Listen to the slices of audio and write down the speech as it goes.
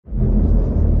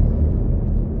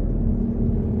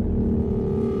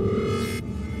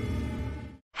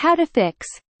How to fix.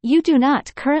 You do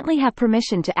not currently have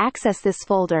permission to access this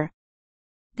folder.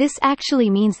 This actually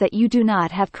means that you do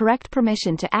not have correct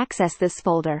permission to access this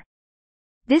folder.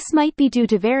 This might be due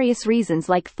to various reasons,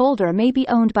 like folder may be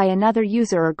owned by another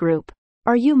user or group,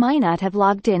 or you might not have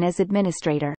logged in as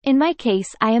administrator. In my case,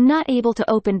 I am not able to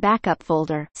open backup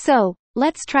folder. So,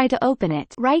 let's try to open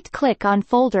it. Right-click on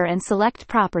folder and select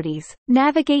Properties.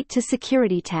 Navigate to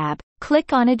Security tab.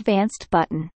 Click on Advanced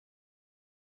button.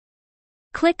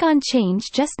 Click on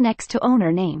Change just next to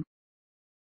owner name.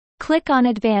 Click on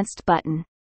Advanced button.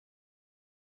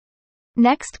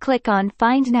 Next, click on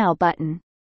Find Now button.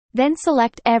 Then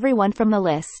select everyone from the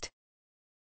list.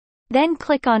 Then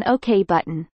click on OK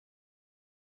button.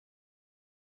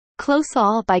 Close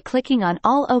all by clicking on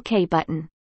All OK button.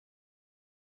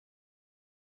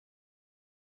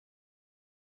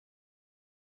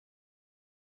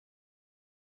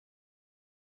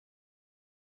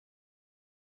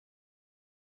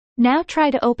 Now try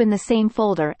to open the same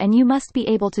folder, and you must be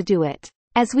able to do it,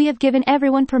 as we have given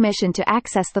everyone permission to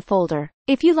access the folder.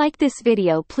 If you like this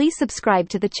video, please subscribe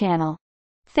to the channel.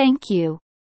 Thank you.